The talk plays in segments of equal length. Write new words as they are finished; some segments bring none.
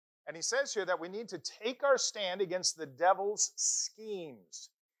And he says here that we need to take our stand against the devil's schemes.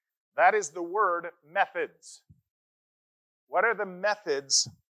 That is the word methods. What are the methods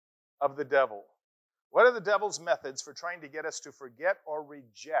of the devil? What are the devil's methods for trying to get us to forget or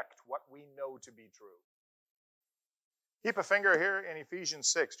reject what we know to be true? Keep a finger here in Ephesians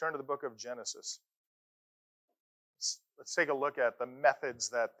 6. Turn to the book of Genesis. Let's take a look at the methods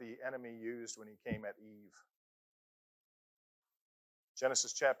that the enemy used when he came at Eve.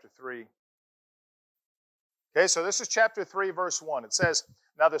 Genesis chapter 3. Okay, so this is chapter 3, verse 1. It says,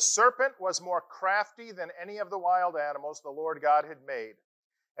 "Now the serpent was more crafty than any of the wild animals the Lord God had made.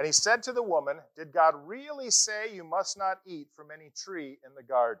 And he said to the woman, 'Did God really say you must not eat from any tree in the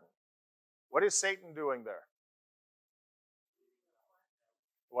garden?'" What is Satan doing there?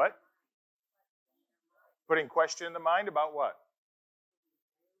 What? Putting question in the mind about what?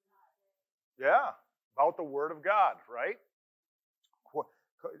 Yeah, about the Word of God, right?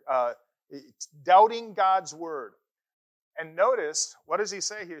 It's doubting God's Word. And notice, what does he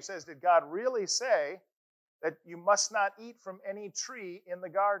say here? He says, "Did God really say that you must not eat from any tree in the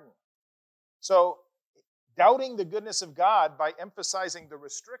garden?" So, doubting the goodness of God by emphasizing the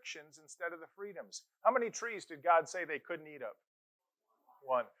restrictions instead of the freedoms. How many trees did God say they couldn't eat of?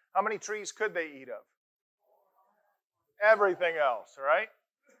 One. How many trees could they eat of? Everything else, right?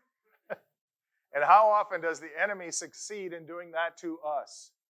 And how often does the enemy succeed in doing that to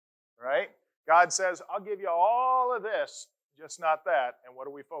us? Right? God says, "I'll give you all of this, just not that." And what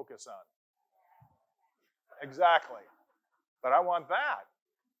do we focus on? Exactly. But I want that.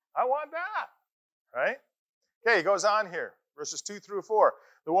 I want that. Right? Okay, he goes on here. Verses 2 through 4.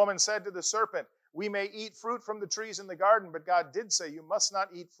 "The woman said to the serpent, 'We may eat fruit from the trees in the garden, but God did say, you must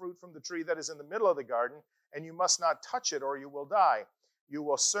not eat fruit from the tree that is in the middle of the garden, and you must not touch it or you will die.' 'You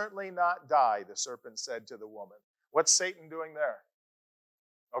will certainly not die,' the serpent said to the woman." What's Satan doing there?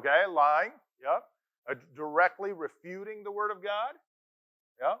 Okay, lying. Yep. Directly refuting the Word of God.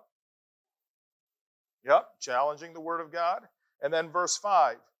 Yep. Yep. Challenging the Word of God. And then verse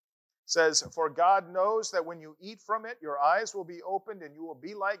 5 says, "For God knows that when you eat from it, your eyes will be opened and you will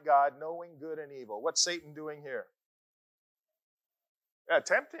be like God, knowing good and evil." What's Satan doing here? Yeah,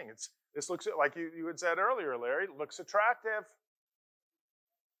 tempting. This looks like you had said earlier, Larry. It looks attractive.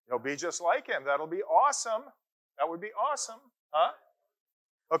 You'll be just like him. That'll be awesome. That would be awesome. Huh?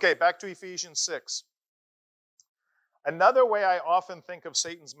 Okay, back to Ephesians 6. Another way I often think of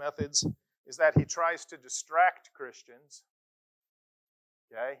Satan's methods is that he tries to distract Christians.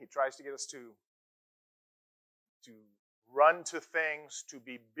 Okay, he tries to get us to run to things, to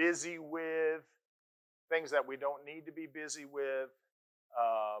be busy with things that we don't need to be busy with.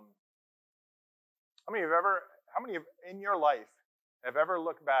 How many of in your life have ever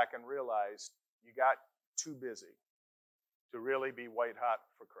looked back and realized you got too busy to really be white hot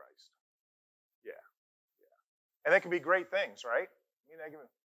for Christ? Yeah. And they can be great things, right? I mean,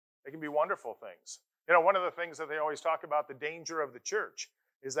 they can be wonderful things. You know, one of the things that they always talk about, the danger of the church,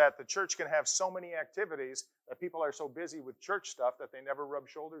 is that the church can have so many activities that people are so busy with church stuff that they never rub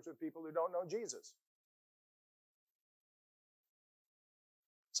shoulders with people who don't know Jesus.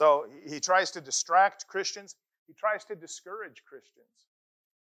 So he tries to distract Christians. He tries to discourage Christians.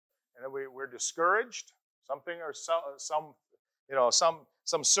 And then we're discouraged. Something or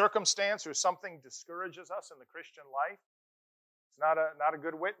some circumstance or something discourages us in the Christian life. It's not a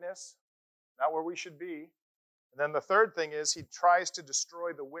good witness, not where we should be. And then the third thing is he tries to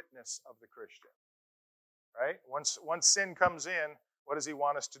destroy the witness of the Christian. Right? Once sin comes in, what does he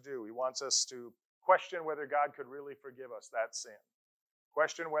want us to do? He wants us to question whether God could really forgive us that sin.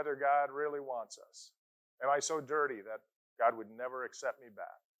 Question whether God really wants us. Am I so dirty that God would never accept me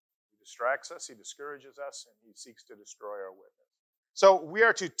back? He distracts us, he discourages us, and he seeks to destroy our witness. So we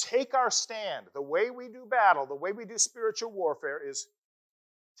are to take our stand. The way we do battle, the way we do spiritual warfare is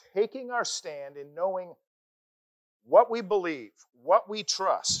taking our stand in knowing what we believe, what we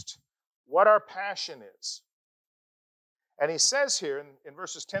trust, what our passion is. And he says here in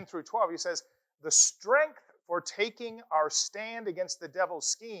verses 10 through 12, he says, the strength for taking our stand against the devil's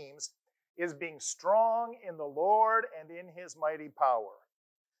schemes is being strong in the Lord and in his mighty power.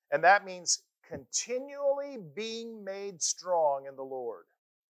 And that means continually being made strong in the Lord.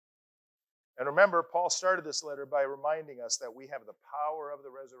 And remember, Paul started this letter by reminding us that we have the power of the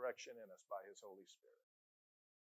resurrection in us by his Holy Spirit.